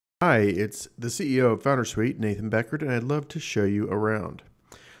Hi, it's the CEO of Foundersuite, Nathan Beckert, and I'd love to show you around.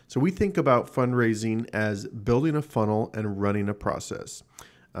 So we think about fundraising as building a funnel and running a process.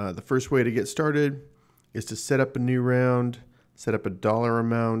 The first way to get started is to set up a new round, set up a dollar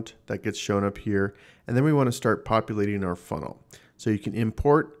amount that gets shown up here, and then we want to start populating our funnel. So you can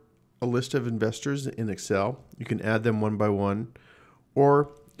import a list of investors in Excel. You can add them one by one, or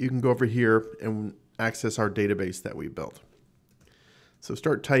you can go over here and access our database that we built. So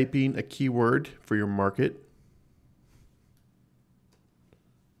start typing a keyword for your market.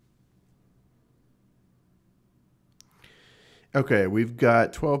 Okay, we've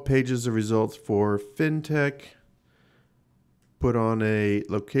got 12 pages of results for FinTech. Put on a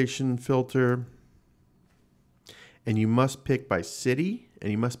location filter. And you must pick by city,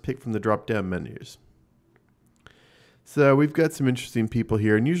 and you must pick from the drop-down menus. So we've got some interesting people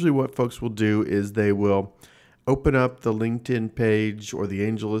here, and usually what folks will do is they will open up the LinkedIn page or the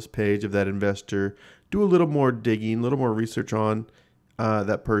AngelList page of that investor, do a little more digging, a little more research on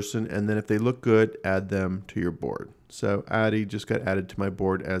that person, and then if they look good, add them to your board. So Addie just got added to my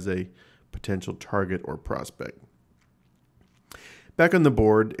board as a potential target or prospect. Back on the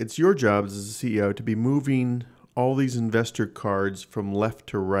board, it's your job as a CEO to be moving all these investor cards from left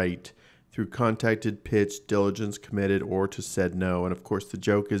to right through contacted, pitched, diligence, committed, or to said no. And of course, the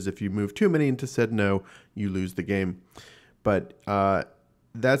joke is if you move too many into said no, you lose the game. But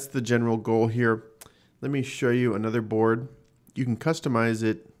that's the general goal here. Let me show you another board. You can customize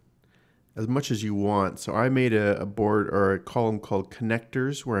it as much as you want. So I made a board or a column called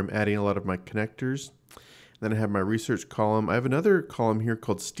connectors where I'm adding a lot of my connectors. Then I have my research column. I have another column here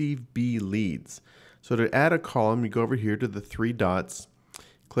called Steve B Leads. So to add a column, you go over here to the three dots.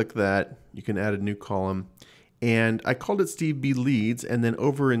 Click that, you can add a new column. And I called it Steve B Leads, and then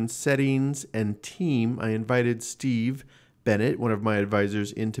over in settings and team, I invited Steve Bennett, one of my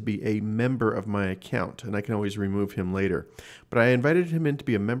advisors, in to be a member of my account, and I can always remove him later. But I invited him in to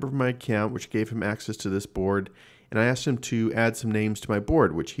be a member of my account, which gave him access to this board, and I asked him to add some names to my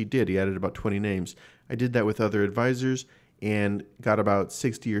board, which he did. He added about 20 names. I did that with other advisors and got about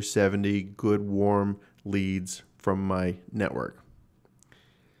 60 or 70 good, warm leads from my network.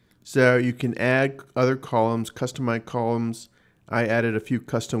 So you can add other columns, customize columns. I added a few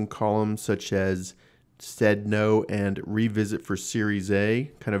custom columns such as said no and revisit for Series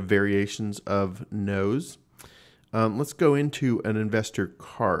A, kind of variations of no's. Let's go into an investor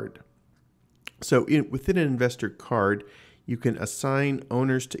card. So within an investor card, you can assign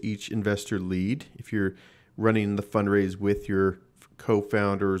owners to each investor lead if you're running the fundraise with your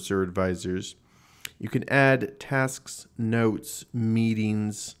co-founders or advisors. You can add tasks, notes,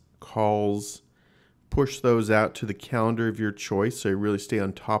 meetings, calls, push those out to the calendar of your choice so you really stay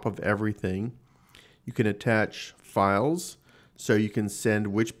on top of everything. You can attach files so you can send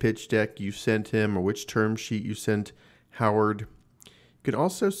which pitch deck you sent him or which term sheet you sent Howard. You can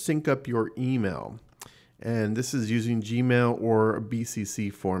also sync up your email, and this is using Gmail or a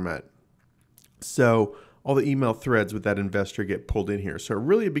BCC format. So all the email threads with that investor get pulled in here. So it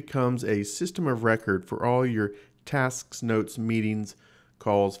really becomes a system of record for all your tasks, notes, meetings,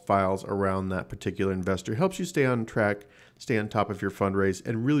 calls, files around that particular investor. It helps you stay on track, stay on top of your fundraise,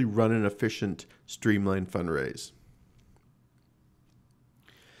 and really run an efficient, streamlined fundraise.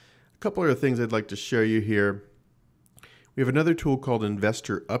 A couple other things I'd like to show you here. We have another tool called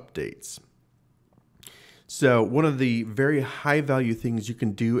Investor Updates. So one of the very high value things you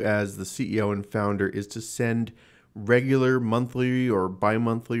can do as the CEO and founder is to send regular monthly or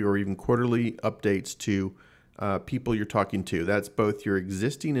bi-monthly or even quarterly updates to people you're talking to. That's both your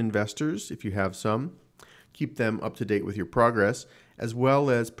existing investors, if you have some, keep them up to date with your progress, as well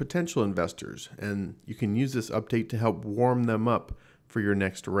as potential investors. And you can use this update to help warm them up for your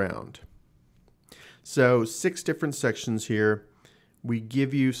next round. So 6 different sections here. We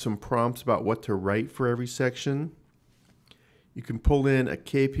give you some prompts about what to write for every section. You can pull in a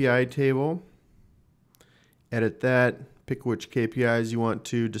KPI table, edit that, pick which KPIs you want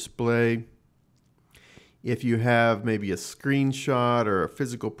to display. If you have maybe a screenshot or a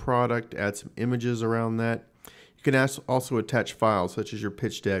physical product, add some images around that. You can also attach files such as your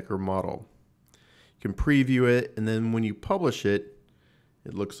pitch deck or model. You can preview it, and then when you publish it,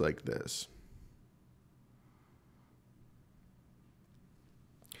 it looks like this.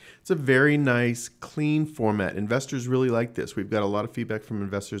 It's a very nice, clean format. Investors really like this. We've got a lot of feedback from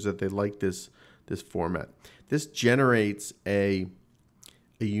investors that they like this format. This generates a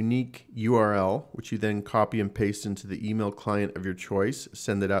unique URL, which you then copy and paste into the email client of your choice,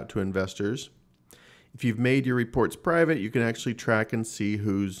 send it out to investors. If you've made your reports private, you can actually track and see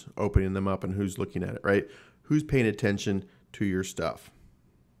who's opening them up and who's looking at it, right? Who's paying attention to your stuff.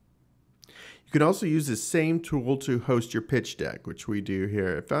 You can also use the same tool to host your pitch deck, which we do here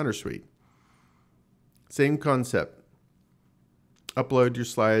at Foundersuite. Same concept. Upload your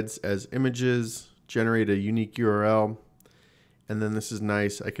slides as images, generate a unique URL, and then this is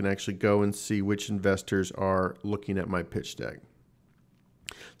nice. I can actually go and see which investors are looking at my pitch deck.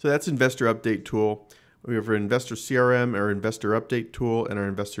 So that's Investor Update Tool. We have our Investor CRM, our Investor Update Tool, and our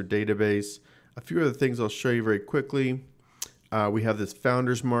Investor Database. A few other things I'll show you very quickly. We have this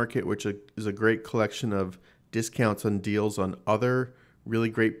FoundersMarket, which is a great collection of discounts on deals on other really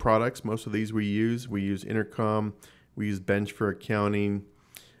great products. Most of these we use. We use Intercom. We use Bench for accounting.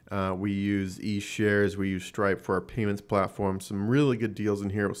 We use eShares. We use Stripe for our payments platform. Some really good deals in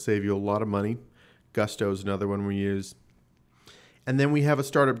here. It will save you a lot of money. Gusto is another one we use. And then we have a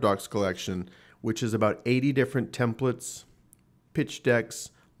Startup Docs collection, which is about 80 different templates, pitch decks,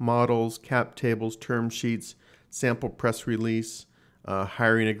 models, cap tables, term sheets, sample press release,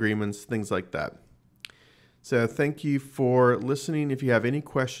 hiring agreements, things like that. So thank you for listening. If you have any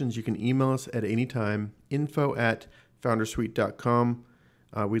questions, you can email us at any time, info@foundersuite.com.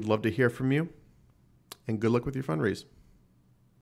 We'd love to hear from you, and good luck with your fundraise.